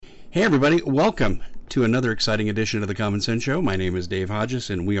Hey everybody, welcome to another exciting edition of the Common Sense Show. My name is Dave Hodges,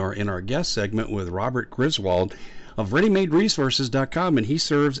 and we are in our guest segment with Robert Griswold of ReadyMadeResources.com, and he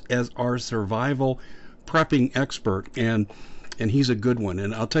serves as our survival prepping expert, and he's a good one.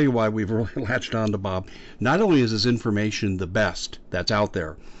 And I'll tell you why we've really latched on to Bob. Not only is his information the best that's out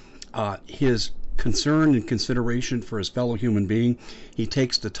there, his concern and consideration for his fellow human being, he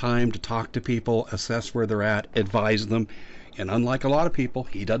takes the time to talk to people, assess where they're at, advise them. And unlike a lot of people,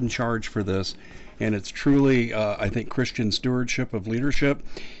 he doesn't charge for this. And it's truly, I think, Christian stewardship of leadership.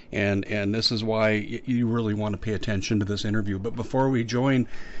 And this is why you really want to pay attention to this interview. But before we join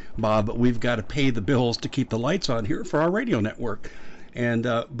Bob, we've got to pay the bills to keep the lights on here for our radio network. And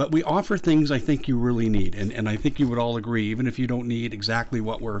but we offer things I think you really need. And I think you would all agree, even if you don't need exactly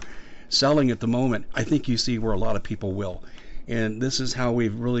what we're selling at the moment, I think you see where a lot of people will. And this is how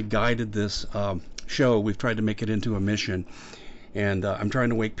we've really guided this show. We've tried to make it into a mission, and I'm trying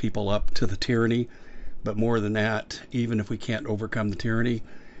to wake people up to the tyranny, but more than that, even if we can't overcome the tyranny,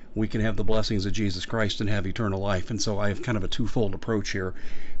 we can have the blessings of Jesus Christ and have eternal life. And so I have kind of a twofold approach here.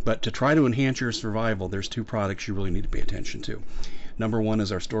 But to try to enhance your survival, there's two products you really need to pay attention to. Number one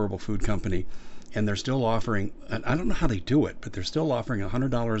is our storable food company, and they're still offering, and I don't know how they do it, but they're still offering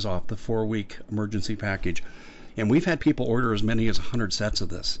 $100 off the 4-week emergency package. And we've had people order as many as 100 sets of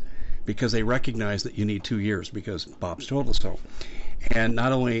this, because they recognize that you need 2 years, because Bob's told us so. And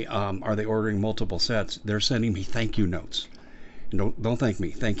not only are they ordering multiple sets, they're sending me thank you notes. And don't thank me,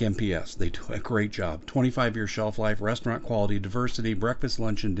 thank MPS. They do a great job. 25-year shelf life, restaurant quality, diversity, breakfast,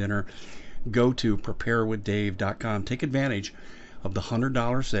 lunch, and dinner. Go to preparewithdave.com. Take advantage of the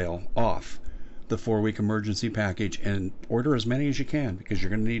 $100 sale off the 4-week emergency package and order as many as you can, because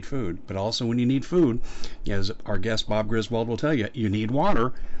you're going to need food. But also, when you need food, as our guest Bob Griswold will tell you, you need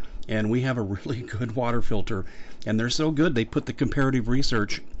water. And we have a really good water filter, and they're so good they put the comparative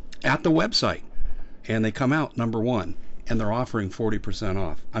research at the website, and they come out number one, and they're offering 40%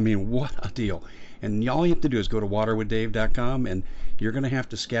 off. I mean, what a deal. And all you have to do is go to waterwithdave.com, and you're going to have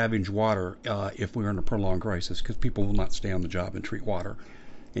to scavenge water if we're in a prolonged crisis, because people will not stay on the job and treat water.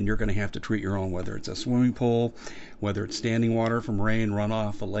 And you're going to have to treat your own, whether it's a swimming pool, whether it's standing water from rain,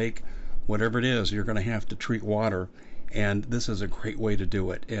 runoff, a lake, whatever it is, you're going to have to treat water. And this is a great way to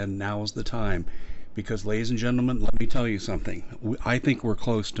do it. And now is the time, because, ladies and gentlemen, let me tell you something. I think we're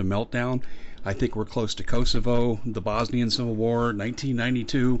close to meltdown. I think we're close to Kosovo, the Bosnian Civil War,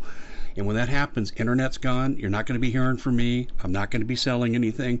 1992. And when that happens, internet's gone. You're not going to be hearing from me. I'm not going to be selling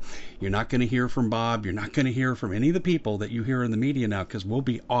anything. You're not going to hear from Bob. You're not going to hear from any of the people that you hear in the media now, because we'll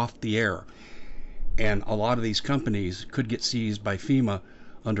be off the air. And a lot of these companies could get seized by FEMA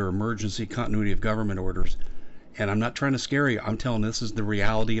under emergency continuity of government orders. And I'm not trying to scare you. I'm telling you, this is the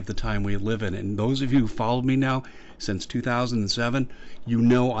reality of the time we live in. And those of you who followed me now since 2007, you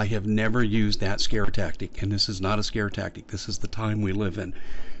know I have never used that scare tactic. And this is not a scare tactic. This is the time we live in.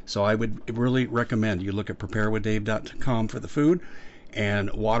 So I would really recommend you look at preparewithdave.com for the food and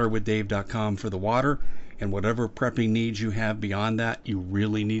waterwithdave.com for the water. And whatever prepping needs you have beyond that, you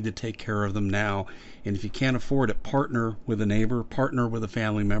really need to take care of them now. And if you can't afford it, partner with a neighbor, partner with a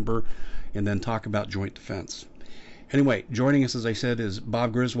family member, and then talk about joint defense. Anyway, joining us, as I said, is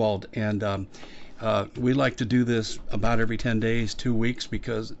Bob Griswold, and we like to do this about every 10 days, 2 weeks,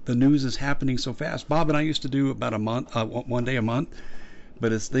 because the news is happening so fast. Bob and I used to do about a month, one day a month,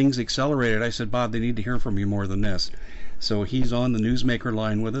 but as things accelerated, I said, Bob, they need to hear from you more than this. So he's on the newsmaker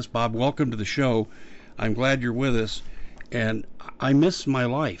line with us. Bob, welcome to the show. I'm glad you're with us, and I miss my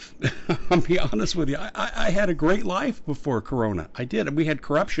life. I'll be honest with you. I had a great life before Corona. I did. We had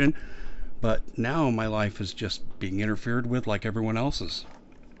corruption. But now my life is just being interfered with like everyone else's.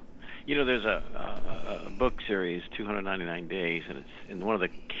 You know, there's a book series, 299 Days, and one of the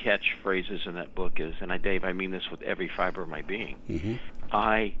catchphrases in that book is, and Dave, I mean this with every fiber of my being,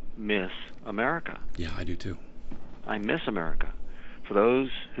 I miss America. Yeah, I do too. I miss America. For those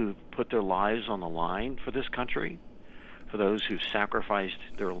who put their lives on the line for this country, for those who've sacrificed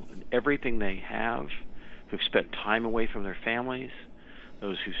everything they have, who've spent time away from their families,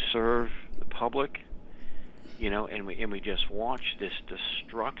 those who serve the public, you know, and we just watch this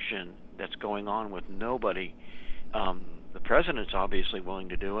destruction that's going on with nobody. The president's obviously willing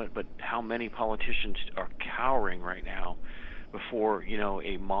to do it, but how many politicians are cowering right now before, you know,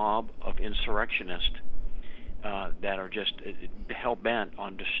 a mob of insurrectionists that are just hell-bent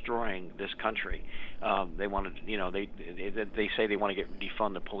on destroying this country. They want to, you know, they say they want to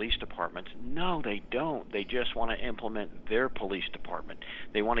defund the police departments. No, they don't. They just want to implement their police department.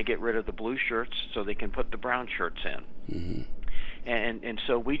 They want to get rid of the blue shirts so they can put the brown shirts in. And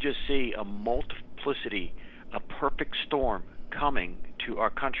so we just see a multiplicity, a perfect storm coming to our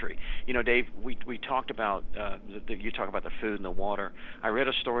country. You know, Dave, we talked about you talk about the food and the water. I read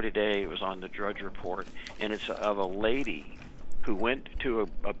a story today. It was on the Drudge Report, and it's of a lady who went to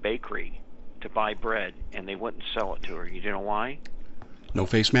a bakery to buy bread, and they wouldn't sell it to her. You know why? No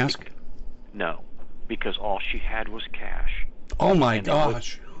face mask? No, because all she had was cash. Oh my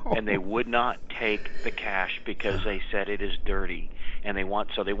gosh! And they would not take the cash because they said it is dirty, and they want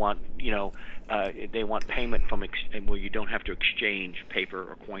they want payment from where you don't have to exchange paper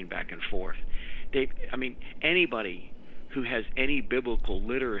or coin back and forth. I mean, anybody who has any biblical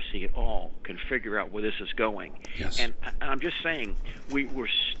literacy at all can figure out where this is going. Yes. And I'm just saying, we were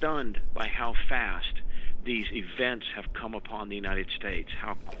stunned by how fast these events have come upon the United States,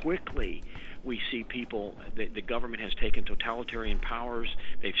 how quickly we see people, the government has taken totalitarian powers.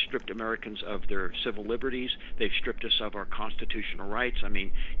 They've stripped Americans of their civil liberties. They've stripped us of our constitutional rights. I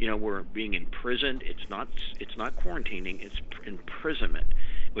mean, we're being imprisoned. It's not quarantining. It's imprisonment.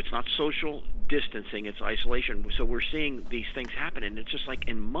 It's not social distancing. It's isolation. So we're seeing these things happen, and it's just like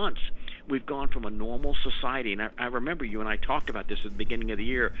in months we've gone from a normal society. And I remember you and I talked about this at the beginning of the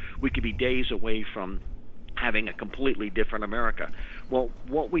year. We could be days away from having a completely different America. Well,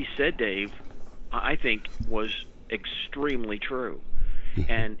 what we said, Dave, I think was extremely true.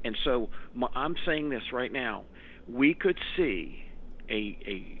 And so I'm saying this right now. We could see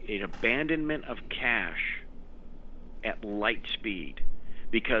an abandonment of cash at light speed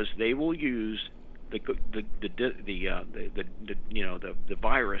because they will use the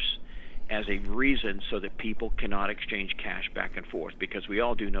virus as a reason so that people cannot exchange cash back and forth, because we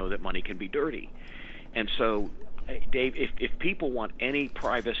all do know that money can be dirty. And so, Dave, if people want any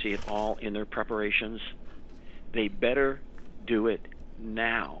privacy at all in their preparations, they better do it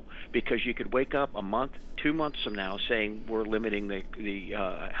now, because you could wake up a month, 2 months from now saying we're limiting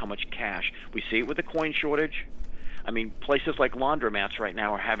the how much cash. We see it with the coin shortage. I mean, places like laundromats right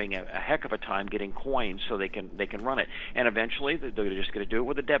now are having a heck of a time getting coins so they can run it. And eventually they're just going to do it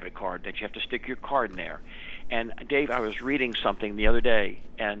with a debit card that you have to stick your card in there. And Dave, I was reading something the other day,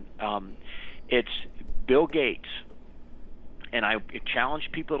 and it's Bill Gates, and I challenge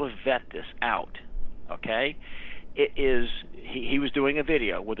people to vet this out, okay? It is, he was doing a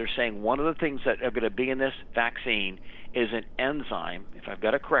video where they're saying one of the things that are going to be in this vaccine is an enzyme, if I've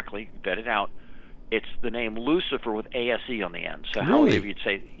got it correctly, vet it out. It's the name Lucifer with ASE on the end. So how many of you'd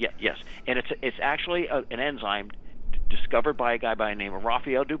say, yes. And it's actually an enzyme discovered by a guy by the name of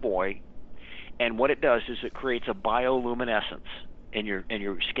Raphael Dubois, and what it does is it creates a bioluminescence in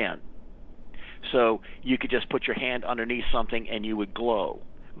your skin. So you could just put your hand underneath something and you would glow.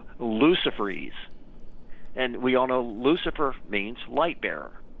 Luciferese. And we all know Lucifer means light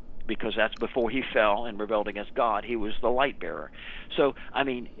bearer, because that's before he fell and rebelled against God. He was the light bearer. So, I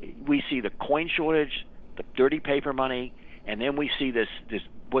mean, we see the coin shortage, the dirty paper money, and then we see this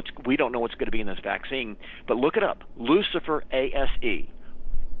we don't know what's going to be in this vaccine, but look it up, Lucifer ASE.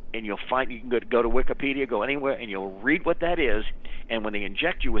 And you'll find, you can go to Wikipedia, go anywhere, and you'll read what that is. And when they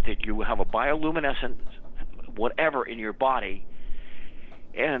inject you with it, you will have a bioluminescent whatever in your body.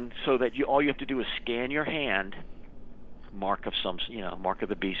 And so that all you have to do is scan your hand, mark of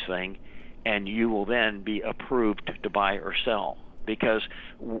the beast thing, and you will then be approved to buy or sell. Because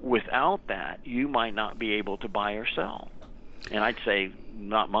without that, you might not be able to buy or sell. And I'd say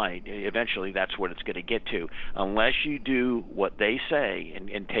eventually that's what it's going to get to. Unless you do what they say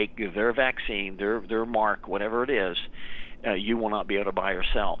and take their vaccine, their mark, whatever it is, you will not be able to buy or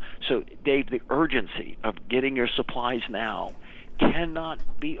sell. So, Dave, the urgency of getting your supplies now cannot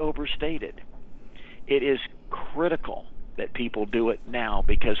be overstated. It is critical that people do it now,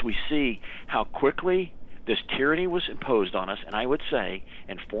 because we see how quickly this tyranny was imposed on us. And I would say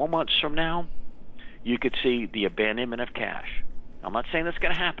in 4 months from now, you could see the abandonment of cash. I'm not saying that's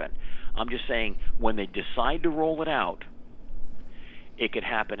going to happen. I'm just saying when they decide to roll it out, it could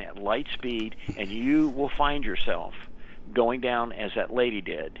happen at light speed, and you will find yourself going down, as that lady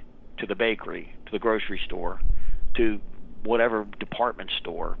did, to the bakery, to the grocery store, to whatever department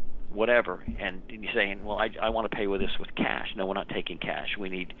store, whatever, and you're saying, well, I want to pay with this with cash. No, we're not taking cash. We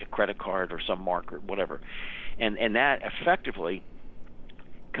need a credit card or some mark or whatever. And that effectively,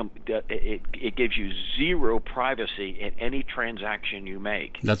 it gives you zero privacy in any transaction you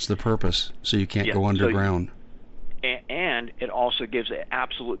make. That's the purpose, so you can't go underground. And it also gives an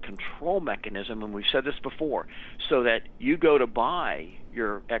absolute control mechanism, and we've said this before, so that you go to buy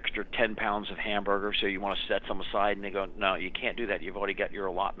your extra 10 pounds of hamburger, so you want to set some aside, and they go, no, you can't do that. You've already got your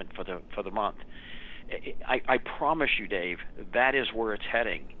allotment for the month. I promise you, Dave, that is where it's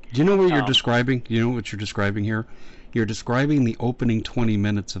heading. Do you know what you're describing? You know what you're describing here? You're describing the opening 20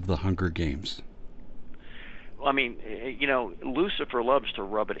 minutes of the Hunger Games. I mean, Lucifer loves to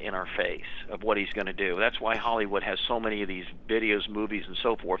rub it in our face of what he's going to do. That's why Hollywood has so many of these videos, movies, and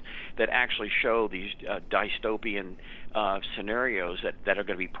so forth that actually show these dystopian scenarios that are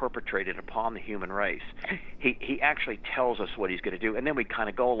going to be perpetrated upon the human race. He actually tells us what he's going to do, and then we kind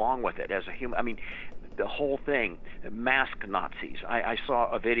of go along with it as a human. I mean, the whole thing, mask Nazis. I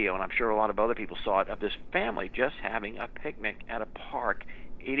saw a video, and I'm sure a lot of other people saw it, of this family just having a picnic at a park,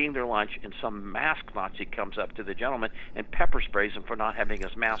 eating their lunch, and some mask Nazi comes up to the gentleman and pepper sprays him for not having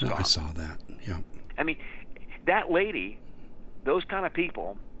his mask on. I saw that, yeah. I mean, that lady, those kind of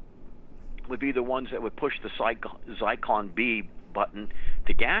people would be the ones that would push the Zyklon B button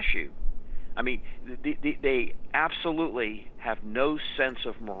to gas you. I mean, they absolutely have no sense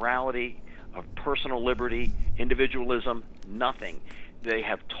of morality, of personal liberty, individualism, nothing. They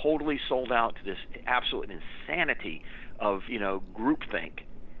have totally sold out to this absolute insanity of, groupthink.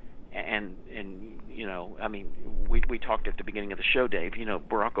 And I mean, we talked at the beginning of the show, Dave,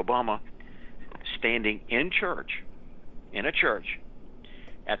 Barack Obama standing in a church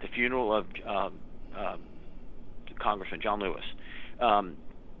at the funeral of Congressman John Lewis.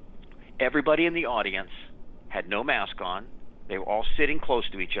 Everybody in the audience had no mask on. They were all sitting close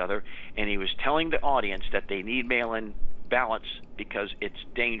to each other, and he was telling the audience that they need mail-in ballots because it's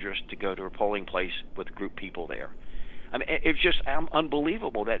dangerous to go to a polling place with group people there. I mean, it's just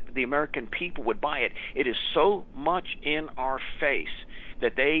unbelievable that the American people would buy it. It is so much in our face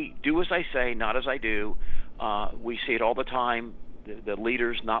that they do as I say, not as I do. We see it all the time. The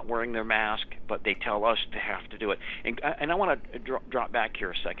leaders not wearing their mask, but they tell us to have to do it. And I want to drop back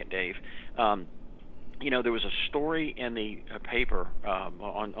here a second, Dave. There was a story in the paper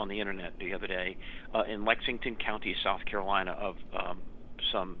on the internet the other day in Lexington County, South Carolina, of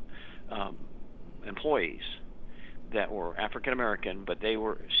some employees that were African American, but they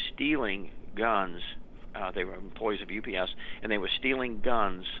were stealing guns. They were employees of UPS, and they were stealing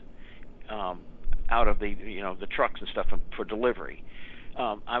guns out of the trucks and stuff for delivery.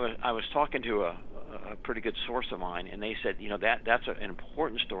 I was talking to a pretty good source of mine, and they said, that's an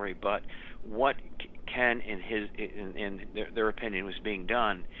important story, but what can, in their opinion, was being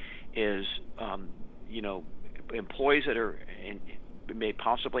done is, employees that are may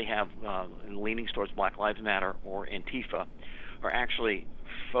possibly have leanings towards Black Lives Matter or Antifa are actually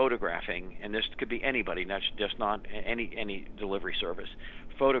photographing, and this could be anybody, just not any delivery service,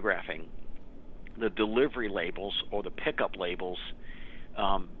 photographing the delivery labels or the pickup labels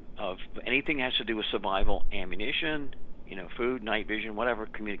of anything that has to do with survival, ammunition, food, night vision, whatever,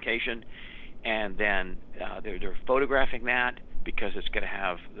 communication, and then they're photographing that because it's going to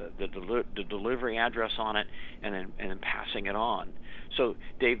have the delivery address on it, and then passing it on. So,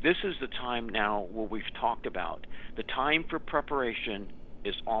 Dave, this is the time now where we've talked about the time for preparation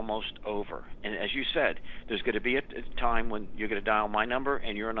is almost over. And as you said, there's going to be a time when you're going to dial my number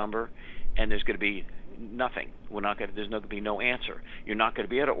and your number, and there's going to be nothing. There's not going to be no answer. You're not going to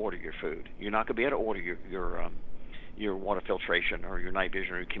be able to order your food. You're not going to be able to order your water filtration or your night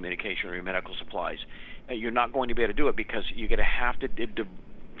vision or your communication or your medical supplies. You're not going to be able to do it because you're going to have to do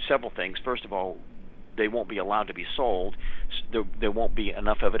several things. First of all, they won't be allowed to be sold. There won't be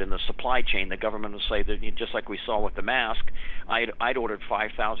enough of it in the supply chain. The government will say that, just like we saw with the mask, I'd ordered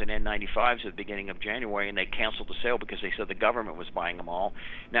 5,000 N95s at the beginning of January, and they canceled the sale because they said the government was buying them all.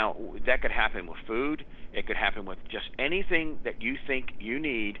 Now, that could happen with food. It could happen with just anything that you think you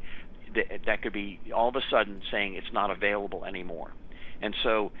need that could be all of a sudden saying it's not available anymore. And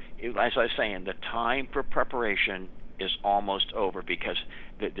so, as I was saying, the time for preparation is almost over because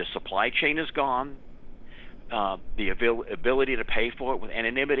the supply chain is gone. The ability to pay for it with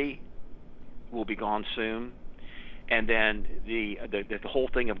anonymity will be gone soon, and then the whole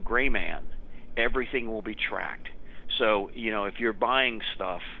thing of gray man, everything will be tracked. So if you're buying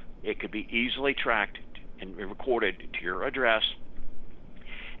stuff, it could be easily tracked and recorded to your address,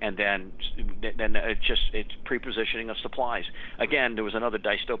 and then it's prepositioning of supplies. Again, there was another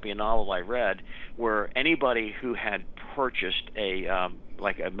dystopian novel I read where anybody who had purchased a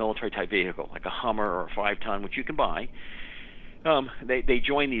military type vehicle, like a Hummer or a 5-ton, which you can buy, they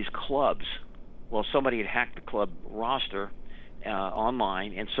joined these clubs. Well, somebody had hacked the club roster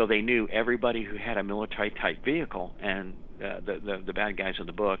online, and so they knew everybody who had a military type vehicle, and the bad guys in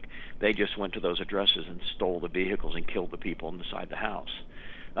the book, they just went to those addresses and stole the vehicles and killed the people inside the house.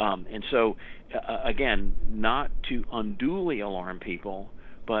 And so, again, not to unduly alarm people,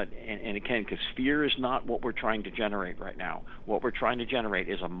 but, and again, because fear is not what we're trying to generate right now. What we're trying to generate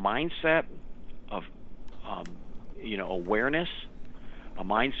is a mindset of, awareness, a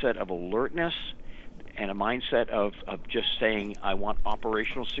mindset of alertness, a mindset of just saying I want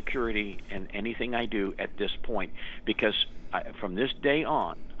operational security in anything I do at this point, because from this day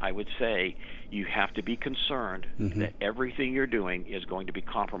on, I would say you have to be concerned that everything you're doing is going to be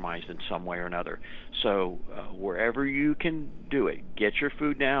compromised in some way or another. So wherever you can do it, get your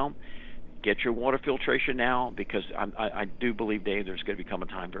food now, get your water filtration now, because I do believe, Dave, there's going to become a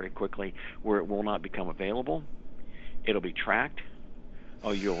time very quickly where it will not become available. It'll be tracked.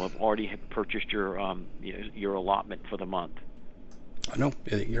 Oh, you'll have already purchased your allotment for the month. I know,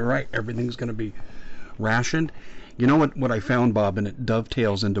 you're right. Everything's going to be rationed. You know what I found, Bob, and it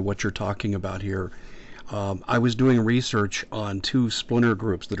dovetails into what you're talking about here. I was doing research on 2 splinter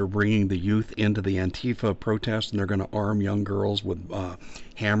groups that are bringing the youth into the Antifa protest, and they're going to arm young girls with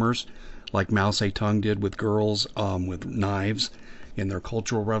hammers, like Mao Zedong did with girls with knives in their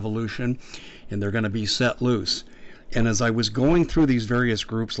Cultural Revolution, and they're going to be set loose. And as I was going through these various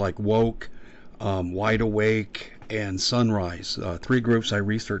groups like Woke, Wide Awake, and Sunrise, 3 groups I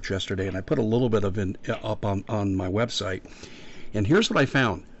researched yesterday, and I put a little bit of it up on my website. And here's what I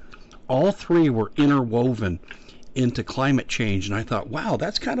found. All 3 were interwoven into climate change, and I thought, wow,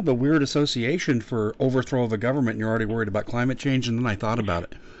 that's kind of a weird association for overthrow of a government, and you're already worried about climate change. And then I thought about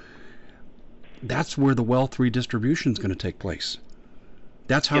it. That's where the wealth redistribution is going to take place.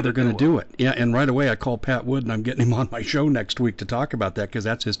 That's how they're going to do it. Yeah, and right away I called Pat Wood, and I'm getting him on my show next week to talk about that, because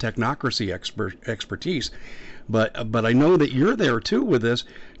that's his technocracy expertise. But I know that you're there too with this.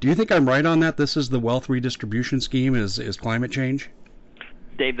 Do you think I'm right on that? This is the wealth redistribution scheme is climate change?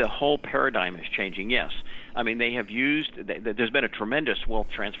 Dave, the whole paradigm is changing, yes. I mean, they have used, there's been a tremendous wealth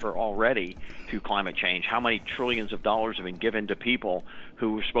transfer already through climate change. How many trillions of dollars have been given to people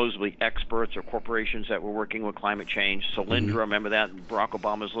who were supposedly experts or corporations that were working with climate change? Solyndra, remember that? Barack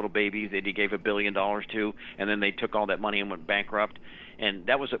Obama's little baby that he gave $1 billion to, and then they took all that money and went bankrupt. And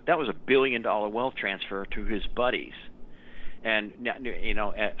that was a $1 billion wealth transfer to his buddies. And, you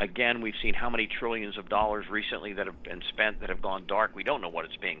know, again, we've seen how many trillions of dollars recently that have been spent that have gone dark. We don't know what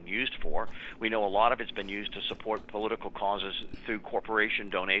it's being used for. We know a lot of it's been used to support political causes through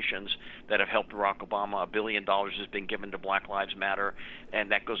corporation donations that have helped Barack Obama. $1 billion has been given to Black Lives Matter, and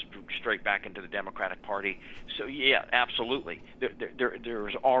that goes straight back into the Democratic Party. So, yeah, absolutely.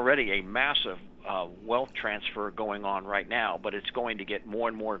 There's already a massive wealth transfer going on right now, but it's going to get more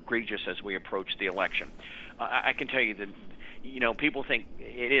and more egregious as we approach the election. I can tell you that, you know, people think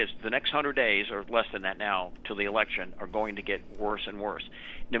it is. The next 100 days, or less than that now, till the election, are going to get worse and worse.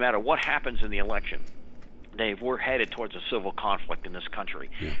 No matter what happens in the election, Dave, we're headed towards a civil conflict in this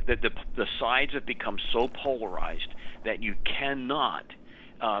country. Yeah. That the sides have become so polarized that you cannot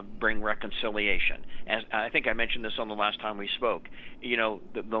bring reconciliation. As I think I mentioned this on the last time we spoke, you know,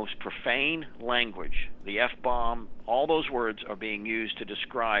 the most profane language, the F-bomb, all those words are being used to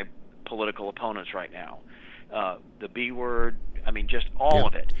describe political opponents right now. The B word, I mean, just all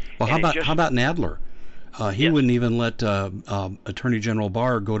of it. Well, how about Nadler? He wouldn't even let Attorney General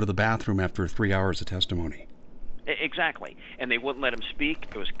Barr go to the bathroom after 3 hours of testimony. Exactly, and they wouldn't let him speak.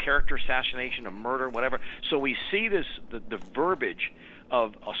 It was character assassination, a murder, whatever. So we see this, the verbiage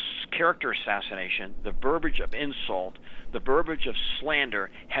of a character assassination, the verbiage of insult, the verbiage of slander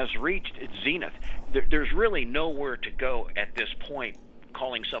has reached its zenith. There's really nowhere to go at this point.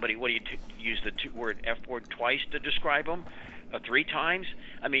 Calling somebody, what do you use the word F word twice to describe them, 3 times?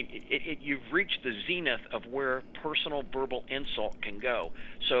 I mean, you've reached the zenith of where personal verbal insult can go.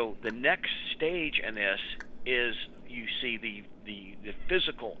 So the next stage in this is you see the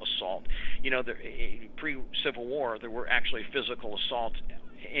physical assault. You know, pre-Civil War, there were actually physical assaults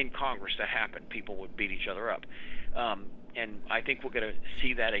in Congress that happened. People would beat each other up. And I think we're going to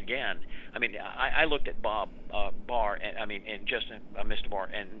see that again. I mean, I looked at Bob Barr, and just Mr. Barr,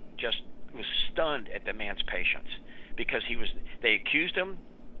 and just was stunned at the man's patience, because they accused him.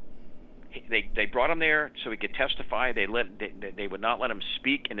 They brought him there so he could testify. They would not let him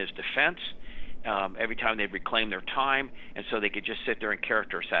speak in his defense. Every time they'd reclaim their time, and so they could just sit there and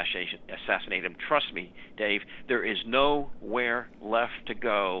character assassinate him. Trust me, Dave, there is nowhere left to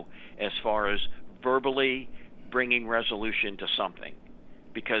go as far as verbally bringing resolution to something,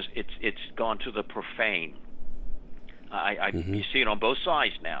 because it's gone to the profane. You see it on both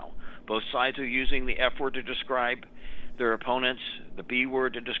sides now. Both sides are using the F word to describe their opponents, the B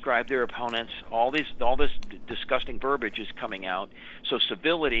word to describe their opponents. All this disgusting verbiage is coming out. So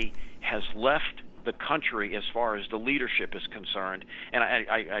civility has left the country as far as the leadership is concerned. And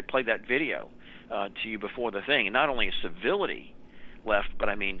I played that video to you before the thing. And not only is civility left, but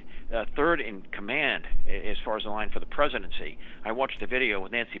I mean, third in command as far as the line for the presidency. I watched the video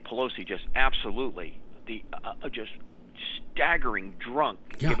with Nancy Pelosi just absolutely just staggering drunk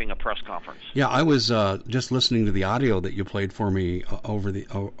giving a press conference. Yeah, I was just listening to the audio that you played for me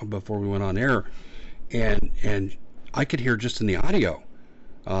before we went on air, and I could hear just in the audio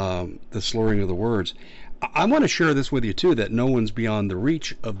the slurring of the words. I want to share this with you too, that no one's beyond the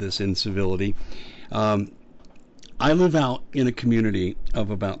reach of this incivility. I live out in a community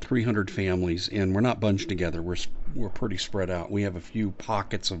of about 300 families, and we're not bunched together. We're pretty spread out. We have a few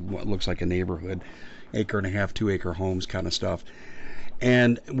pockets of what looks like a neighborhood, 1.5 acre, 2 acre homes kind of stuff.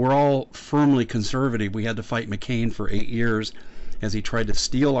 And we're all firmly conservative. We had to fight McCain for 8 years as he tried to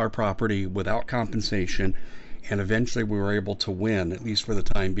steal our property without compensation, and eventually we were able to win, at least for the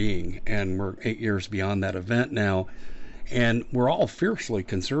time being. And we're 8 years beyond that event now. And we're all fiercely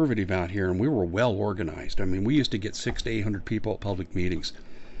conservative out here, and we were well organized. I mean, we used to get 600 to 800 people at public meetings,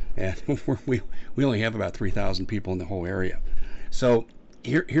 and we only have about 3,000 people in the whole area. So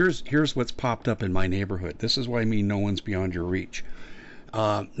here's what's popped up in my neighborhood. This is what I mean, no one's beyond your reach.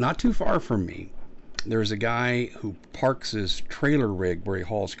 Not too far from me, there's a guy who parks his trailer rig where he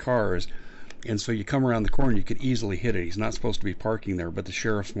hauls cars, and so you come around the corner, you could easily hit it. He's not supposed to be parking there, but the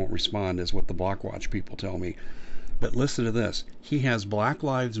sheriffs won't respond, is what the block watch people tell me. But listen to this. He has Black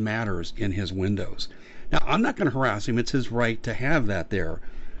Lives Matters in his windows. Now, I'm not going to harass him. It's his right to have that there.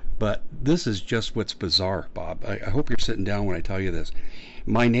 But this is just what's bizarre, Bob. I hope you're sitting down when I tell you this.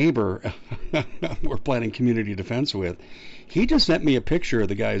 My neighbor, we're planning community defense with, he just sent me a picture of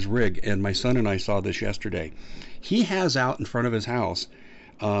the guy's rig, and my son and I saw this yesterday. He has out in front of his house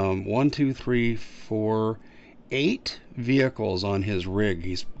 1, 2, 3, 4, 8 vehicles on his rig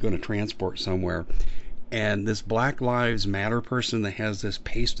he's going to transport somewhere. And this Black Lives Matter person that has this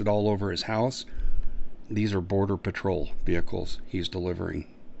pasted all over his house, these are Border Patrol vehicles he's delivering.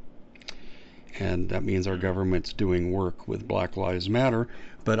 And that means our government's doing work with Black Lives Matter.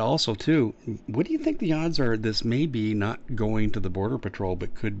 But also, too, what do you think the odds are this may be not going to the Border Patrol,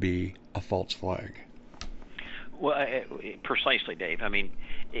 but could be a false flag? Well, precisely, Dave. I mean,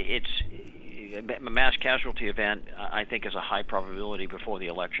 it's a mass casualty event, I think, is a high probability before the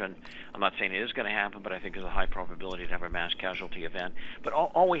election. I'm not saying it is going to happen, but I think there's a high probability to have a mass casualty event. But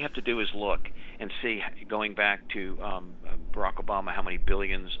all we have to do is look and see, going back to Barack Obama, how many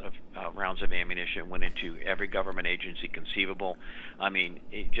billions of rounds of ammunition went into every government agency conceivable. I mean,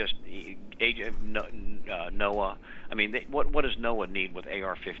 NOAA. I mean, what does NOAA need with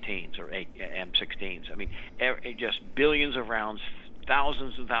AR-15s or M16s? I mean, just billions of rounds.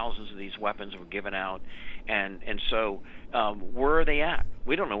 Thousands and thousands of these weapons were given out, and so where are they at?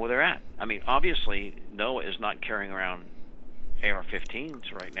 We don't know where they're at. I mean, obviously, NOAA is not carrying around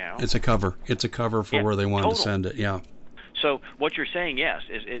AR-15s right now. It's a cover. It's a cover for where they wanted to send it. Yeah. So what you're saying, yes,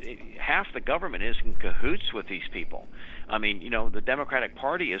 is half the government is in cahoots with these people. I mean, the Democratic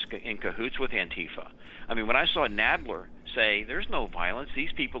Party is in cahoots with Antifa. I mean, when I saw Nadler say there's no violence,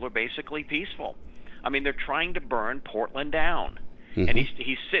 these people are basically peaceful. I mean, they're trying to burn Portland down. Mm-hmm. And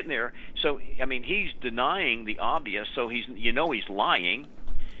he's sitting there. So I mean, he's denying the obvious. So he's lying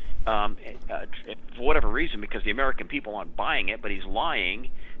for whatever reason, because the American people aren't buying it. But he's lying,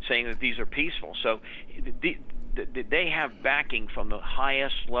 saying that these are peaceful. So they have backing from the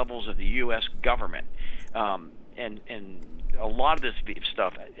highest levels of the U.S. government, and a lot of this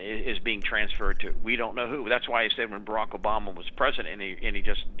stuff is being transferred to we don't know who. That's why I said when Barack Obama was president and he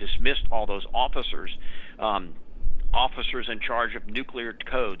just dismissed all those officers. Officers in charge of nuclear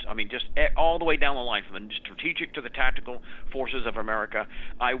codes. I mean, just all the way down the line, from the strategic to the tactical forces of America.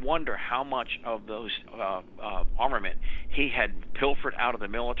 I wonder how much of those armament he had pilfered out of the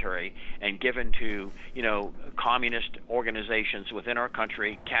military and given to, communist organizations within our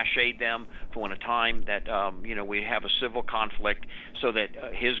country, cached them for when a time that, we have a civil conflict, so that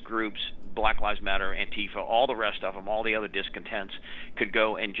his groups, Black Lives Matter, Antifa, all the rest of them, all the other discontents, could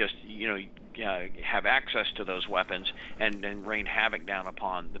go and just, have access to those weapons and rain havoc down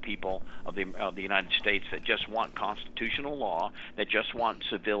upon the people of the United States that just want constitutional law, that just want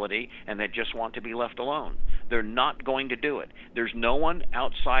civility, and that just want to be left alone. They're not going to do it. There's no one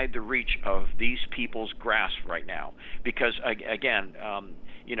outside the reach of these people's grasp right now, because again,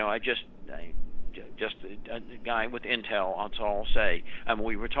 just a guy with intel, that's all I'll say.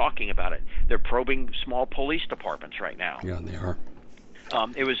 We were talking about it. They're probing small police departments right now. Yeah, they are.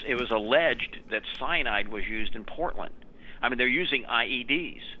 It was alleged that cyanide was used in Portland. I mean, they're using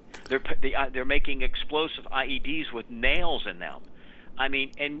IEDs. They're making explosive IEDs with nails in them. I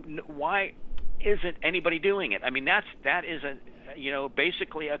mean, and why isn't anybody doing it? I mean, that is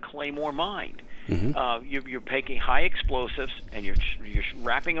basically a Claymore mine. You're taking high explosives and you're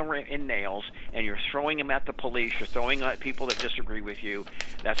wrapping them in nails and you're throwing them at the police. You're throwing them at people that disagree with you.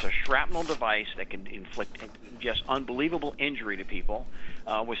 That's a shrapnel device that can inflict just unbelievable injury to people.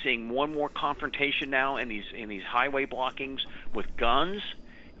 We're seeing more and more confrontation now in these highway blockings with guns.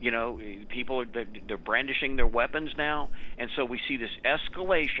 People they're brandishing their weapons now, and so we see this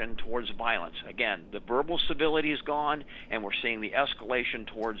escalation towards violence. Again, the verbal civility is gone, and we're seeing the escalation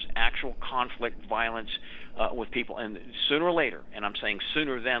towards actual conflict, violence with people. And sooner or later, and I'm saying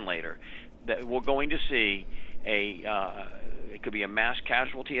sooner than later, that we're going to see it could be a mass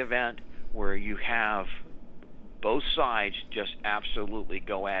casualty event where you have both sides just absolutely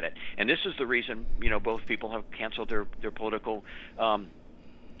go at it. And this is the reason both people have canceled their political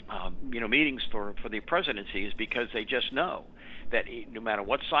meetings for the presidency, is because they just know that no matter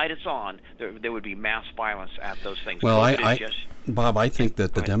what side it's on, there would be mass violence at those things. Well, Bob, I think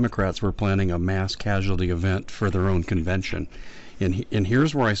that the Democrats were planning a mass casualty event for their own convention. And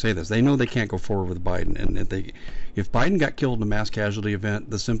here's where I say this. They know they can't go forward with Biden. And if Biden got killed in a mass casualty event,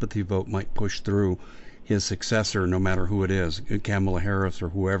 the sympathy vote might push through his successor, no matter who it is, Kamala Harris or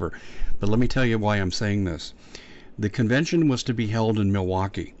whoever. But let me tell you why I'm saying this. The convention was to be held in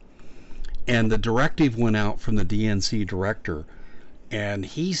Milwaukee. And the directive went out from the DNC director, and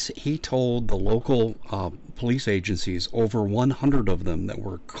he told the local police agencies, over 100 of them that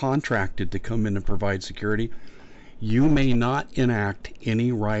were contracted to come in and provide security, you may not enact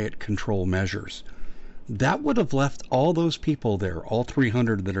any riot control measures. That would have left all those people there, all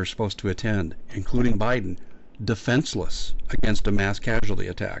 300 that are supposed to attend, including Biden, defenseless against a mass casualty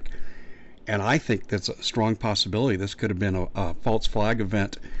attack. And I think that's a strong possibility. This could have been a false flag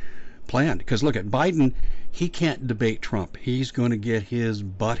event planned. Because look at Biden, he can't debate Trump. He's going to get his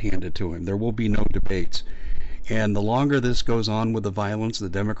butt handed to him. There will be no debates. And the longer this goes on with the violence, the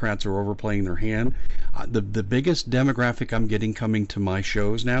Democrats are overplaying their hand. The biggest demographic I'm getting coming to my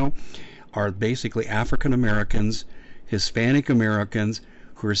shows now are basically African Americans, Hispanic Americans,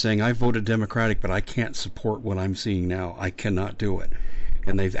 who are saying, I voted Democratic, but I can't support what I'm seeing now. I cannot do it.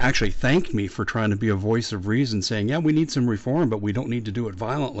 And they've actually thanked me for trying to be a voice of reason, saying, yeah, we need some reform, but we don't need to do it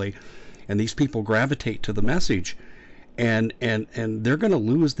violently. And these people gravitate to the message. And they're going to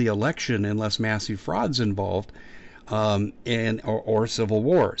lose the election unless massive fraud's involved, or civil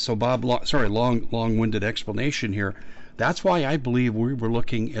war. So Bob, long-winded explanation here. That's why I believe we were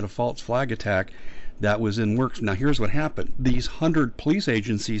looking at a false flag attack that was in works. Now here's what happened. These 100 police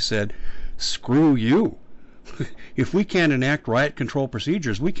agencies said, screw you. If we can't enact riot control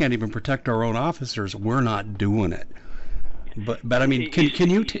procedures, we can't even protect our own officers. We're not doing it. But I mean, can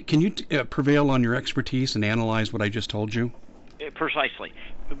you prevail on your expertise and analyze what I just told you? Precisely.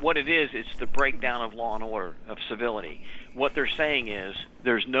 What it is, it's the breakdown of law and order, of civility. What they're saying is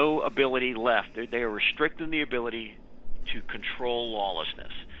there's no ability left. They are restricting the ability to control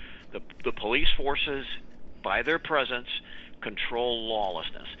lawlessness. The police forces, by their presence, control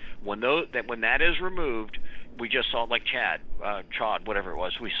lawlessness. When that is removed, we just saw, like Chad, whatever it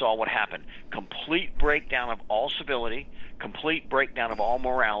was, we saw what happened. Complete breakdown of all civility, complete breakdown of all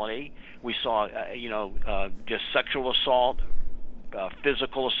morality. We saw, just sexual assault,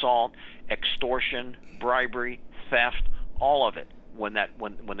 physical assault, extortion, bribery, theft, all of it. When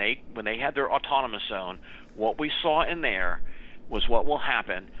they had their autonomous zone, what we saw in there was what will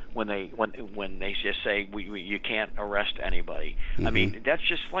happen when they just say you can't arrest anybody. Mm-hmm. I mean, that's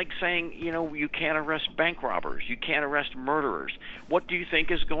just like saying, you can't arrest bank robbers, you can't arrest murderers. What do you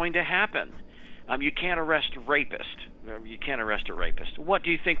think is going to happen? You can't arrest a rapist. You can't arrest a rapist. What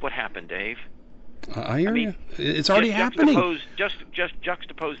do you think would happen, Dave? I hear you. It's already happening. Just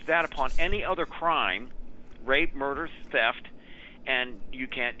juxtapose that upon any other crime, rape, murder, theft, and you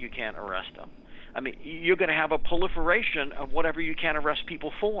can't arrest them. I mean, you're going to have a proliferation of whatever you can't arrest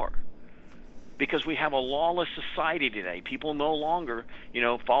people for, because we have a lawless society today. People no longer,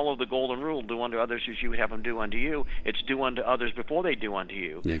 follow the golden rule: do unto others as you would have them do unto you. It's do unto others before they do unto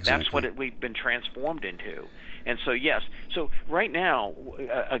you. Exactly. That's what we've been transformed into. And so, yes. So right now,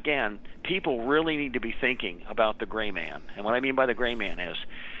 again, people really need to be thinking about the gray man. And what I mean by the gray man is,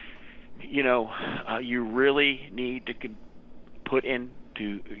 you really need to put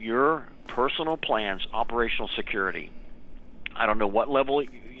into your personal plans operational security. I don't know what level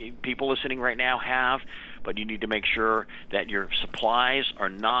people listening right now have, but you need to make sure that your supplies are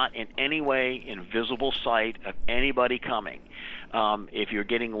not in any way in visible sight of anybody coming. If you're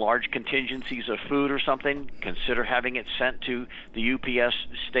getting large contingencies of food or something, consider having it sent to the UPS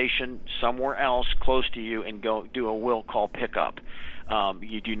station somewhere else close to you and go do a will call pickup.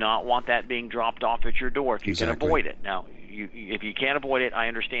 You do not want that being dropped off at your door if you can avoid it. Now, if you can't avoid it, I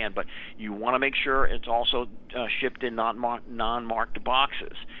understand, but you want to make sure it's also shipped in non-marked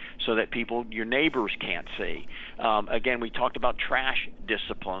boxes so that your neighbors can't see. Again, we talked about trash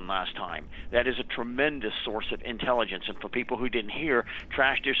discipline last time. That is a tremendous source of intelligence. And for people who didn't hear,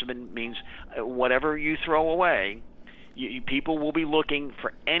 trash discipline means whatever you throw away, people will be looking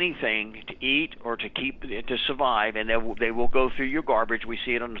for anything to eat or to survive, and they will go through your garbage. We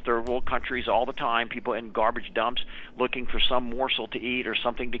see it in the third world countries all the time. People in garbage dumps looking for some morsel to eat or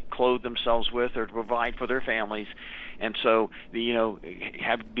something to clothe themselves with or to provide for their families. And so,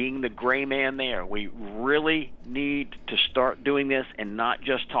 being the gray man there, we really need to start doing this and not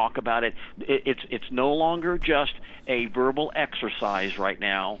just talk about it. It's no longer just a verbal exercise right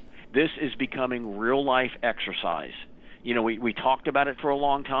now. This is becoming real life exercise. We talked about it for a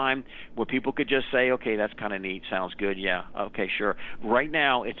long time where people could just say, okay, that's kind of neat, sounds good, yeah, okay, sure. Right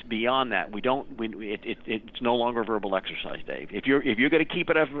now, it's beyond that. It's no longer verbal exercise, Dave. If you're going to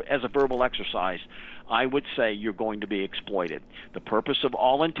keep it as a verbal exercise, I would say you're going to be exploited. The purpose of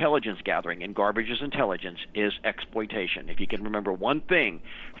all intelligence gathering, and garbage is intelligence, is exploitation. If you can remember one thing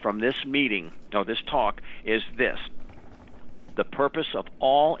from this meeting, or this talk, is this. The purpose of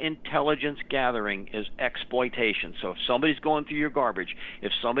all intelligence gathering is exploitation. So if somebody's going through your garbage,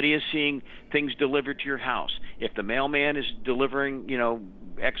 if somebody is seeing things delivered to your house, if the mailman is delivering,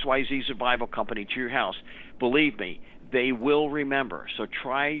 XYZ Survival Company to your house, believe me, they will remember. So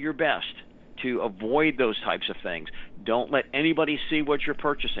try your best to avoid those types of things. Don't let anybody see what you're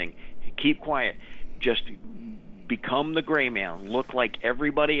purchasing. Keep quiet. Just become the gray man. Look like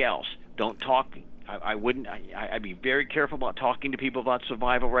everybody else. Don't talk. I'd be very careful about talking to people about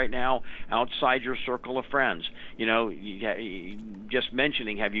survival right now outside your circle of friends. Just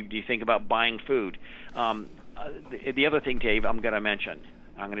mentioning, do you think about buying food? The other thing, Dave, I'm just going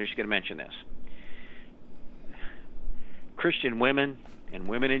to mention this. Christian women and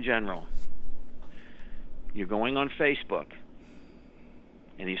women in general, you're going on Facebook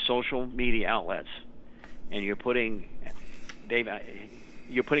and these social media outlets, and you're putting, Dave,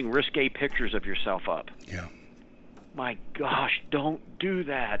 you're putting risque pictures of yourself up. Yeah. My gosh, don't do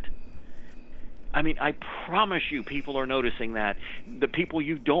that. I mean, I promise you people are noticing that. The people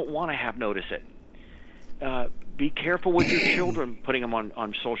you don't want to have notice it. Be careful with your children putting them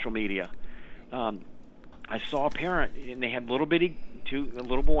on social media. I saw a parent, and they had a little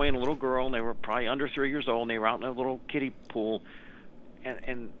boy and a little girl, and they were probably under 3 years old, and they were out in a little kiddie pool,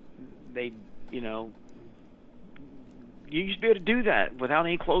 and they, you used to be able to do that without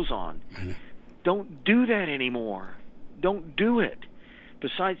any clothes on. Mm-hmm. Don't do that anymore. Don't do it.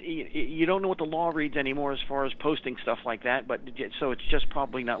 Besides, you don't know what the law reads anymore as far as posting stuff like that, so it's just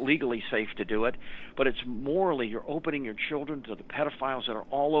probably not legally safe to do it. But it's morally, you're opening your children to the pedophiles that are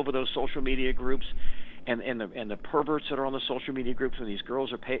all over those social media groups, and the perverts that are on the social media groups, and these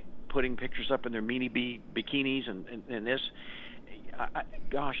girls are putting pictures up in their bikinis and this.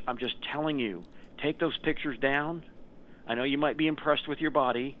 Gosh, I'm just telling you, take those pictures down. I know you might be impressed with your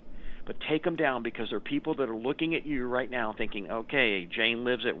body, but take them down, because there are people that are looking at you right now thinking, okay, Jane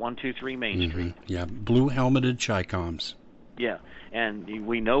lives at 123 Main Street. Yeah, blue-helmeted Chi-Coms. Yeah, and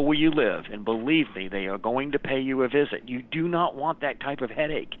we know where you live, and believe me, they are going to pay you a visit. You do not want that type of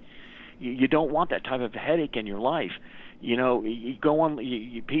headache. You don't want that type of headache in your life. You go on,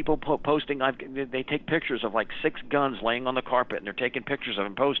 people posting, they take pictures of like 6 guns laying on the carpet, and they're taking pictures of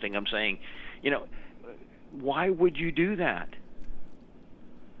them, posting them, saying, why would you do that?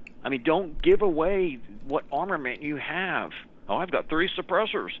 I mean, don't give away what armament you have. Oh, I've got 3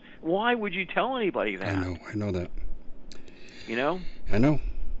 suppressors. Why would you tell anybody that? I know that. I know.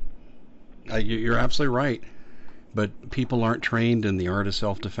 You're absolutely right. But people aren't trained in the art of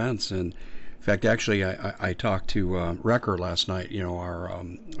self-defense. And in fact, actually, I talked to Wrecker last night, our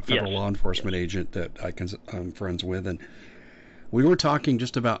federal law enforcement agent that I'm friends with, and we were talking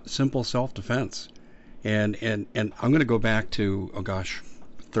just about simple self-defense. And I'm going to go back to,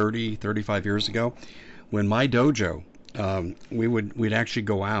 35 years ago, when my dojo, we'd actually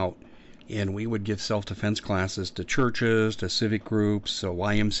go out and we would give self-defense classes to churches, to civic groups,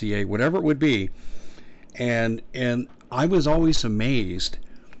 YMCA, whatever it would be. And I was always amazed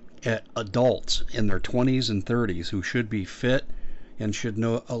at adults in their 20s and 30s who should be fit and should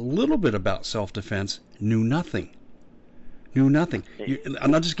know a little bit about self-defense, knew nothing. And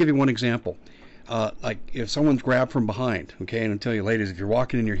I'll just give you one example. Like if someone's grabbed from behind, okay, and I'll tell you, ladies, if you're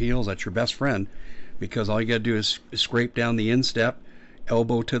walking in your heels, that's your best friend, because all you got to do is scrape down the instep,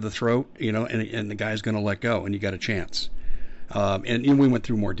 elbow to the throat, and the guy's going to let go, and you got a chance. And we went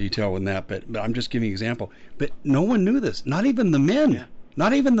through more detail in that, but I'm just giving you an example. But no one knew this, not even the men. Yeah.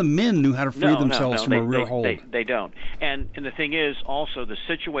 Not even the men knew how to free No, themselves from a rear hold. they don't. And the thing is also the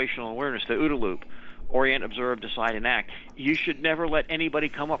situational awareness, the OODA loop, orient, observe, decide, and act. You should never let anybody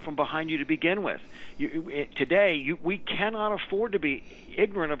come up from behind you to begin with. Today, we cannot afford to be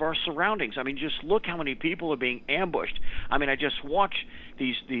ignorant of our surroundings. I mean, just look how many people are being ambushed. I mean, I just watch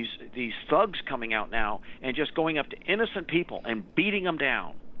these thugs coming out now and just going up to innocent people and beating them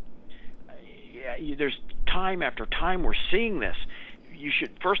down. There's time after time we're seeing this. You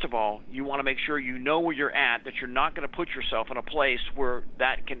should, first of all, you want to make sure you know where you're at, that you're not going to put yourself in a place where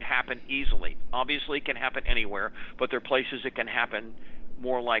that can happen easily. Obviously, it can happen anywhere, but there are places it can happen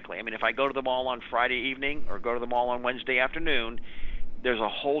more likely. I mean, if I go to the mall on Friday evening or go to the mall on Wednesday afternoon, there's a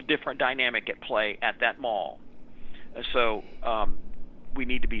whole different dynamic at play at that mall. So we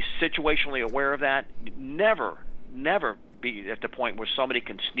need to be situationally aware of that. Never be at the point where somebody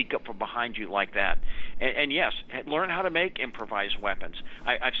can sneak up from behind you like that. And yes, learn how to make improvised weapons.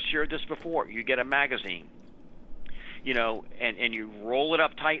 I've shared this before. You get a magazine, and you roll it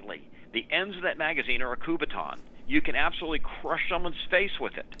up tightly. The ends of that magazine are a Kubaton. You can absolutely crush someone's face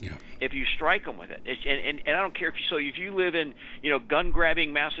with it if you strike them with it. And I don't care if you live in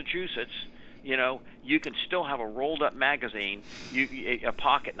gun-grabbing Massachusetts, you can still have a rolled-up magazine, a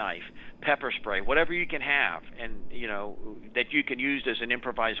pocket knife, pepper spray, whatever you can have, and that you can use as an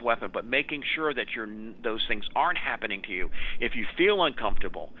improvised weapon. But making sure that those things aren't happening to you. If you feel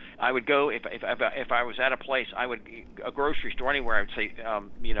uncomfortable, I would go. If I was at a place, a grocery store, anywhere, I would say,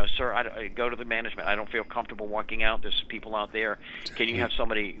 sir, I go to the management. I don't feel comfortable walking out. There's people out there. Can you have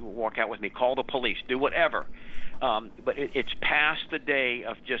somebody walk out with me? Call the police. Do whatever. But it's past the day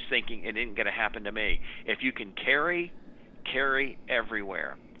of just thinking it isn't going to happen to me. If you can carry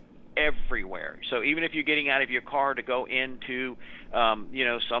everywhere. So even if you're getting out of your car to go into,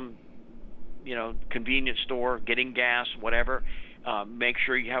 some, convenience store, getting gas, whatever, make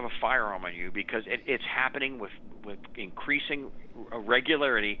sure you have a firearm on you, because it's happening with increasing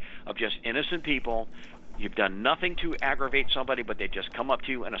regularity of just innocent people. You've done nothing to aggravate somebody, but they just come up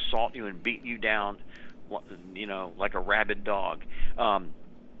to you and assault you and beat you down, like a rabid dog.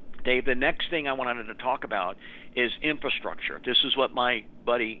 Dave, the next thing I wanted to talk about is infrastructure. This is what my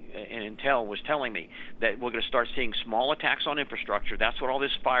buddy in Intel was telling me, that we're going to start seeing small attacks on infrastructure. That's what all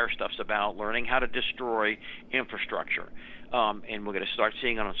this fire stuff's about, learning how to destroy infrastructure. And we're going to start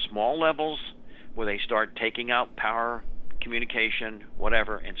seeing it on small levels where they start taking out power, communication,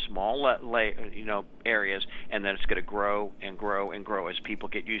 whatever, in small areas, and then it's going to grow and grow and grow as people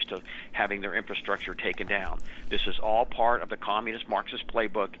get used to having their infrastructure taken down. This is all part of the communist Marxist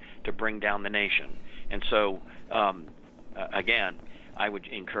playbook to bring down the nation. And so, again, I would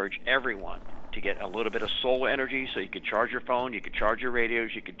encourage everyone to get a little bit of solar energy, so you could charge your phone, you could charge your radios,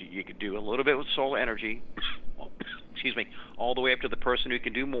 you could do a little bit with solar energy. Excuse me, all the way up to the person who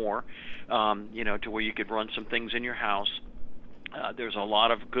can do more, to where you could run some things in your house. There's a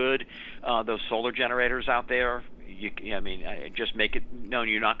lot of good those solar generators out there. Just make it known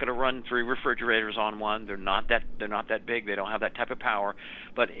you're not going to run 3 refrigerators on one. They're not that big. They don't have that type of power.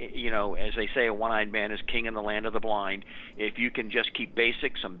 But as they say, a one-eyed man is king in the land of the blind. If you can just keep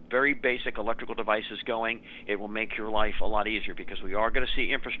some very basic electrical devices going, it will make your life a lot easier, because we are going to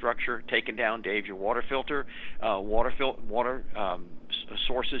see infrastructure taken down. Dave, your water filter, water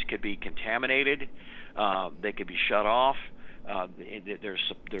sources could be contaminated. They could be shut off.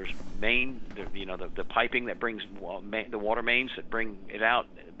 There's the piping that brings the water mains that bring it out.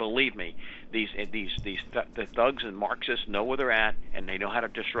 Believe me, the thugs and Marxists know where they're at, and they know how to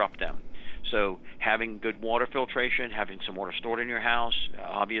disrupt them. So having good water filtration, having some water stored in your house,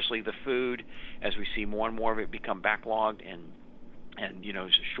 obviously the food, as we see more and more of it become backlogged and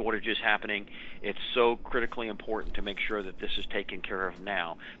shortages happening, it's so critically important to make sure that this is taken care of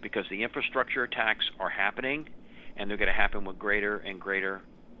now, because the infrastructure attacks are happening, and they're going to happen with greater and greater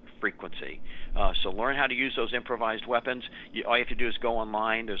frequency. So learn how to use those improvised weapons. All you have to do is go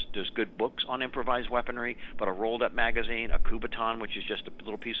online. There's good books on improvised weaponry, but a rolled-up magazine, a Kubaton, which is just a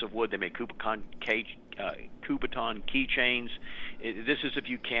little piece of wood. They make Kubaton keychains. This is if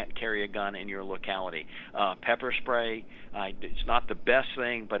you can't carry a gun in your locality. Pepper spray, it's not the best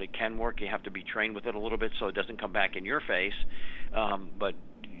thing, but it can work. You have to be trained with it a little bit so it doesn't come back in your face. But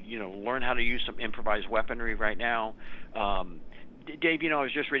learn how to use some improvised weaponry right now. Dave, I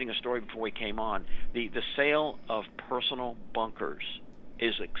was just reading a story before we came on. The sale of personal bunkers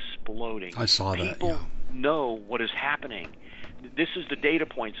is exploding. I saw that. People know what is happening. This is the data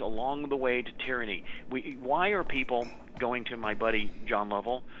points along the way to tyranny. Why are people going to my buddy John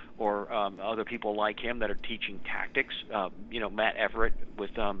Lovell or other people like him that are teaching tactics? Matt Everett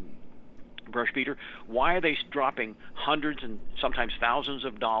with Brush Peter, why are they dropping hundreds and sometimes thousands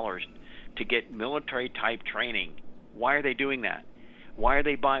of dollars to get military type training? Why are they doing that? Why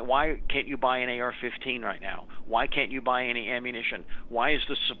can't you buy an AR-15 right now? Why can't you buy any ammunition? Why is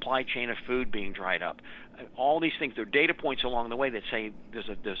the supply chain of food being dried up? All these things, there are data points along the way that say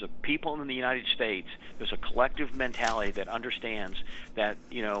there's a people in the United States, there's a collective mentality that understands that,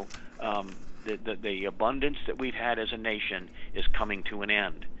 the abundance that we've had as a nation is coming to an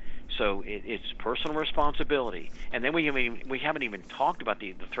end. So it's personal responsibility, and then we haven't even talked about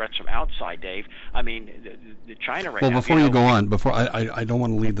the threats from outside, Dave. I mean, the China right now. Well, before you go on, I don't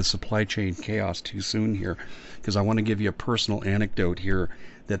want to leave the supply chain chaos too soon here, because I want to give you a personal anecdote here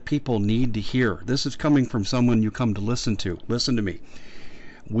that people need to hear. This is coming from someone you come to listen to. Listen to me.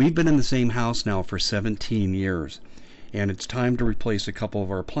 We've been in the same house now for 17 years, and it's time to replace a couple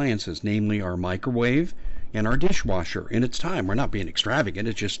of our appliances, namely our microwave and our dishwasher. And it's time. We're not being extravagant.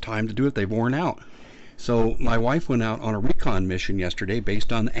 It's just time to do it. They've worn out. So my wife went out on a recon mission yesterday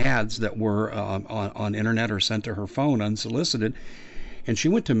based on ads that were on internet or sent to her phone unsolicited. And she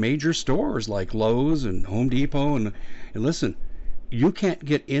went to major stores like Lowe's and Home Depot. And listen, you can't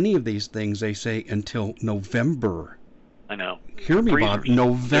get any of these things, they say, until November. I know. Hear me, Bob.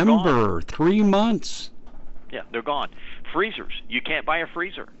 November. 3 months. Yeah, they're gone. Freezers. You can't buy a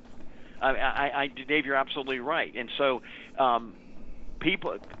freezer. Dave, you're absolutely right. And so,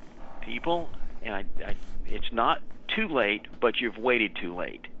 people, and it's not too late, but you've waited too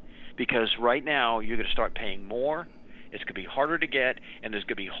late, because right now you're going to start paying more. It's going to be harder to get, and there's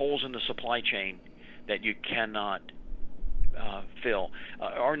going to be holes in the supply chain that you cannot fill.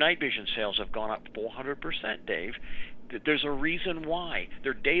 Our night vision sales have gone up 400%, Dave. There's a reason why.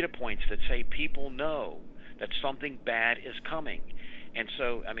 There are data points that say people know that something bad is coming. And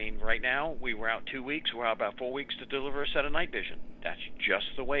so, I mean, right now, we were out 2 weeks. We're out about 4 weeks to deliver a set of night vision. That's just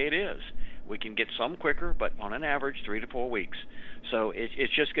the way it is. We can get some quicker, but on an average, 3 to 4 weeks. So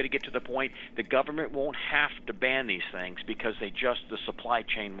it's just going to get to the point the government won't have to ban these things, because the supply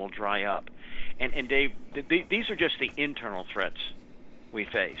chain will dry up. And Dave, these are just the internal threats we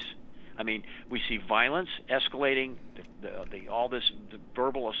face. I mean, we see violence escalating, the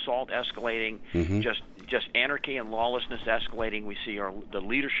verbal assault escalating, just anarchy and lawlessness escalating. We see the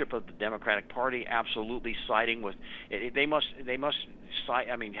leadership of the Democratic Party absolutely siding with. They must side.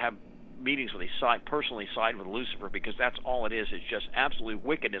 I mean, have meetings where they personally side with Lucifer, because that's all it is. It's just absolute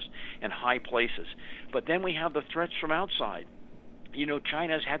wickedness in high places. But then we have the threats from outside.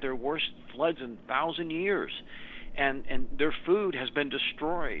 China's had their worst floods in 1,000 years, and their food has been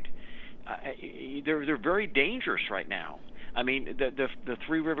destroyed. They're very dangerous right now. I mean, the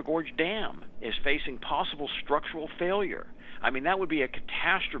Three River Gorge Dam is facing possible structural failure. I mean, that would be a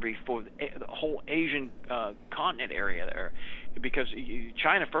catastrophe for the whole Asian continent area there, because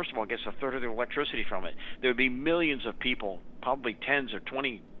China, first of all, gets a third of their electricity from it. There would be millions of people, probably tens or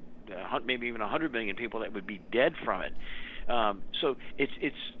 20, maybe even 100 million people that would be dead from it. So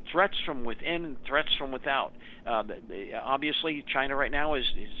it's threats from within and threats from without. Obviously, China right now is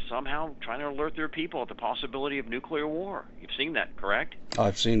somehow trying to alert their people at the possibility of nuclear war. You've seen that, correct?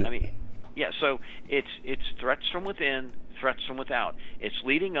 I've seen it. I mean, yeah. So it's threats from within, threats from without. It's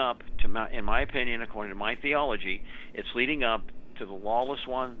leading up to, in my opinion, according to my theology, it's leading up to the lawless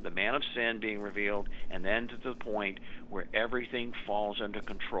one, the man of sin being revealed, and then to the point where everything falls under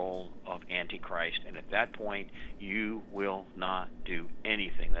control of Antichrist. And at that point, you will not do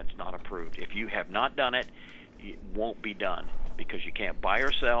anything that's not approved. If you have not done it, it won't be done, because you can't buy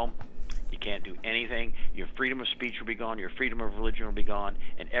or sell. You can't do anything. Your freedom of speech will be gone. Your freedom of religion will be gone.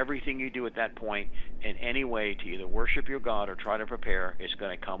 And everything you do at that point in any way to either worship your God or try to prepare is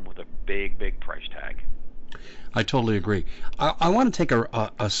going to come with a big, big price tag. I totally agree. I want to take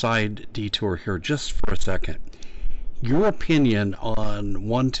a side detour here just for a second. Your opinion on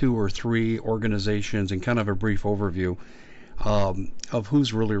 1, 2, or 3 organizations and kind of a brief overview of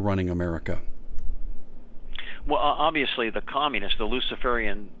who's really running America. Well, obviously the communists, the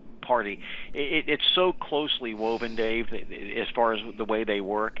Luciferian Party, it's so closely woven, Dave, as far as the way they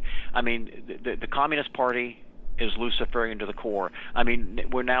work. I mean, the Communist Party is Luciferian to the core. I mean,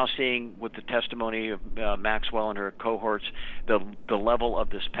 we're now seeing with the testimony of Maxwell and her cohorts, the level of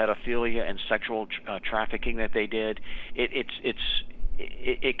this pedophilia and sexual trafficking that they did.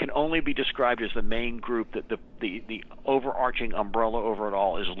 It can only be described as the main group, that the overarching umbrella over it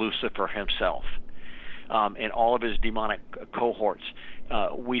all is Lucifer himself, and all of his demonic cohorts.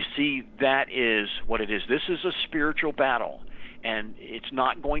 We see that is what it is. This is a spiritual battle, and it's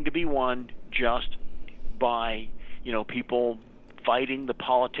not going to be won just by people fighting the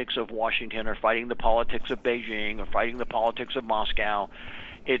politics of Washington or fighting the politics of Beijing or fighting the politics of Moscow.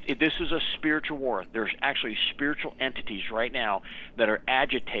 This is a spiritual war. There's actually spiritual entities right now that are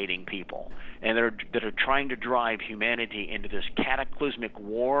agitating people, and that are trying to drive humanity into this cataclysmic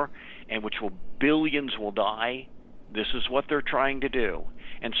war, and billions will die. This is what they're trying to do.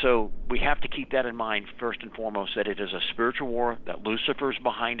 And so we have to keep that in mind first and foremost, that it is a spiritual war, that Lucifer's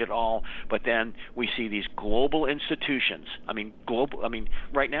behind it all. But then we see these global institutions.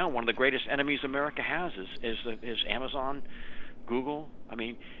 Right now, one of the greatest enemies America has is Amazon, Google.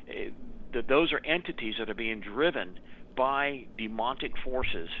 Those are entities that are being driven by demonic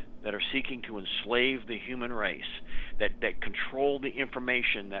forces that are seeking to enslave the human race, that control the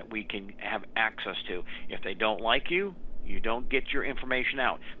information that we can have access to. If they don't like you, you don't get your information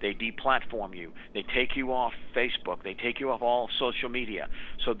out. They deplatform you. They take you off Facebook. They take you off all social media.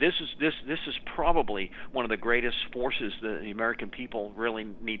 So this is probably one of the greatest forces that the American people really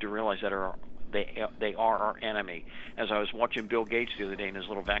need to realize that they are our enemy. As I was watching Bill Gates the other day in his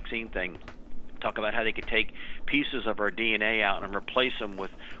little vaccine thing, talk about how they could take pieces of our DNA out and replace them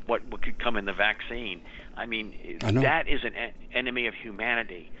with what could come in the vaccine. I know. That is an enemy of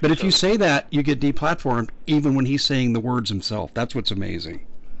humanity. But if you say that, you get deplatformed even when he's saying the words himself. That's what's amazing.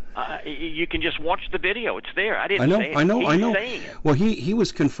 You can just watch the video. It's there. I didn't say it. I know. Saying it. Well, he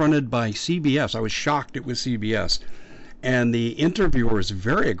was confronted by CBS. I was shocked it was CBS. And the interviewer was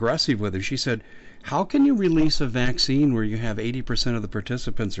very aggressive with him. She said, how can you release a vaccine where you have 80% of the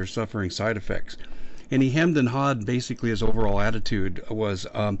participants are suffering side effects? And he hemmed and hawed. Basically, his overall attitude was,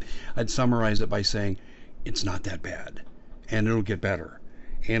 I'd summarize it by saying, it's not that bad, and it'll get better.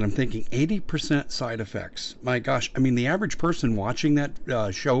 And I'm thinking 80% side effects. My gosh, the average person watching that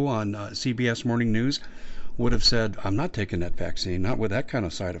show on CBS Morning News would have said, I'm not taking that vaccine, not with that kind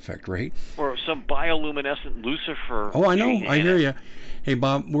of side effect rate. Or some bioluminescent Lucifer. Oh, I know. I hear you. Hey,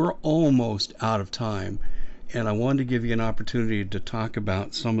 Bob, we're almost out of time, and I wanted to give you an opportunity to talk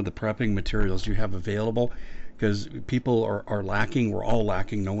about some of the prepping materials you have available, because people are lacking. We're all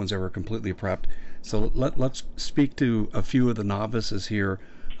lacking. No one's ever completely prepped. So let's speak to a few of the novices here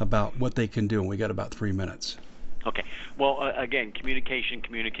about what they can do, and we got about 3 minutes. Okay. Well, again, communication,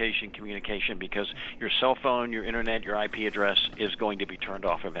 because your cell phone, your internet, your IP address is going to be turned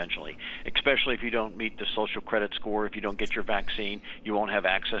off eventually, especially if you don't meet the social credit score. If you don't get your vaccine, you won't have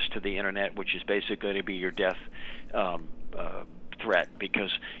access to the internet, which is basically going to be your death threat,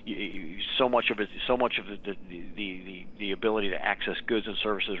 because so much of the ability to access goods and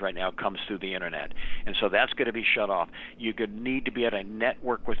services right now comes through the internet, and so that's going to be shut off. You could need to be able to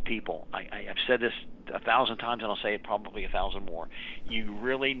network with people. I've said this 1,000 times, and I'll say it probably 1,000 more. You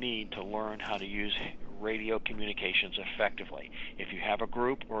really need to learn how to use radio communications effectively. If you have a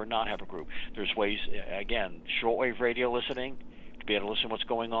group or not have a group, there's ways. Again, shortwave radio listening, to be able to listen to what's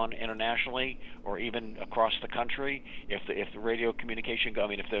going on internationally or even across the country. If the radio communication,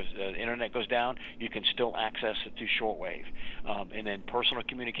 if the internet goes down, you can still access it through shortwave. And then personal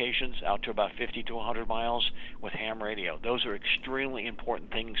communications out to about 50 to 100 miles with ham radio. Those are extremely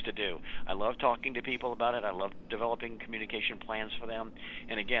important things to do. I love talking to people about it. I love developing communication plans for them.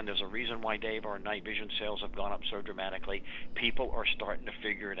 And again, there's a reason why, Dave, our night vision sales have gone up so dramatically. People are starting to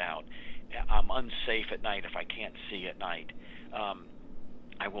figure it out. I'm unsafe at night if I can't see at night.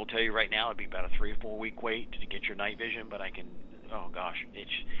 I will tell you right now, it'd be about a 3 or 4 week wait to get your night vision, but I can. Oh gosh,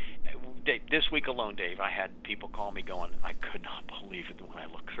 this week alone, Dave, I had people call me going, I could not believe it when I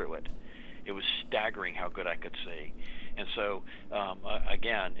looked through it. It was staggering how good I could see. And so,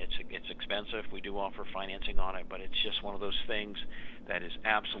 again, it's expensive. We do offer financing on it, but it's just one of those things that is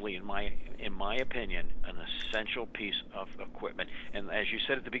absolutely, in my opinion, an essential piece of equipment. And as you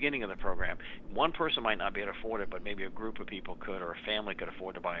said at the beginning of the program, one person might not be able to afford it, but maybe a group of people could, or a family could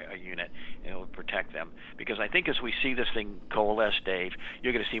afford to buy a unit, and it would protect them. Because I think as we see this thing coalesce, Dave,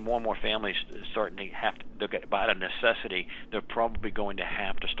 you're going to see more and more families starting to have to, by a necessity, they're probably going to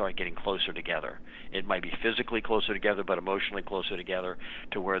have to start getting closer together. It might be physically closer together, but emotionally closer together,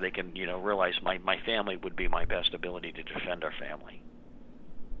 to where they can, realize my family would be my best ability to defend our family.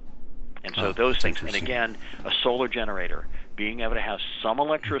 And so those things, and again, a solar generator, being able to have some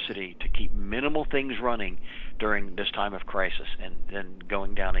electricity to keep minimal things running during this time of crisis, and then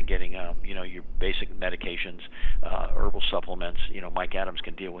going down and getting, your basic medications, herbal supplements. Mike Adams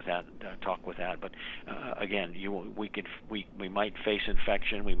can deal with that, talk with that. But again, we might face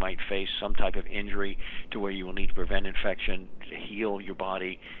infection, we might face some type of injury to where you will need to prevent infection, to heal your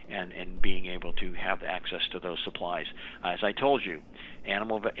body, and being able to have access to those supplies. As I told you,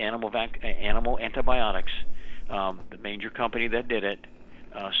 animal antibiotics. The major company that did it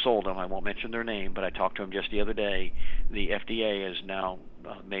sold them. I won't mention their name, but I talked to them just the other day. The FDA is now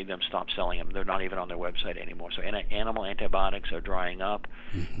made them stop selling them. They're not even on their website anymore. So animal antibiotics are drying up,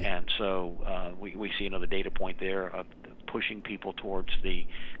 and so we see another data point there of pushing people towards the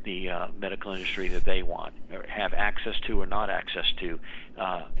medical industry that they want, or have access to or not access to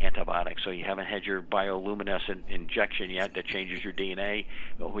antibiotics. So you haven't had your bioluminescent injection yet that changes your DNA.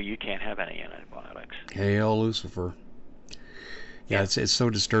 Well, you can't have any antibiotics. Hail Lucifer. Yeah, it's so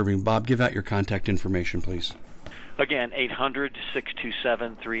disturbing. Bob, give out your contact information, please. Again,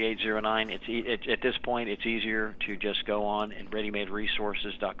 800-627-3809. At this point, it's easier to just go on and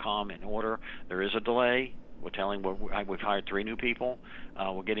readymaderesources.com and order. There is a delay. We've hired 3 new people.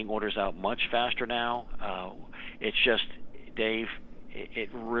 We're getting orders out much faster now. It's just, Dave, it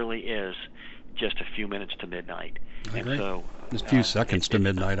really is just a few minutes to midnight. And so just a few seconds to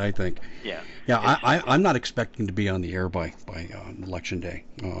midnight, I think. Yeah. Yeah, I'm not expecting to be on the air by Election Day,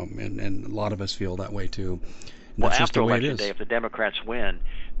 and a lot of us feel that way too. And well, after Election Day, if the Democrats win,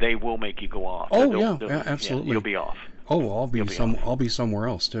 they will make you go off. Oh, absolutely. Yeah, you'll be off. Oh, I'll be somewhere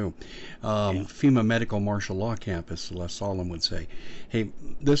else too. FEMA Medical Martial Law Campus, Les Solom would say. Hey,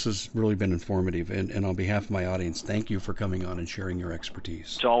 this has really been informative, and on behalf of my audience, thank you for coming on and sharing your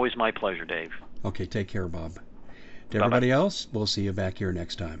expertise. It's always my pleasure, Dave. Okay, take care, Bob. To everybody else, we'll see you back here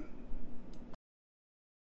next time.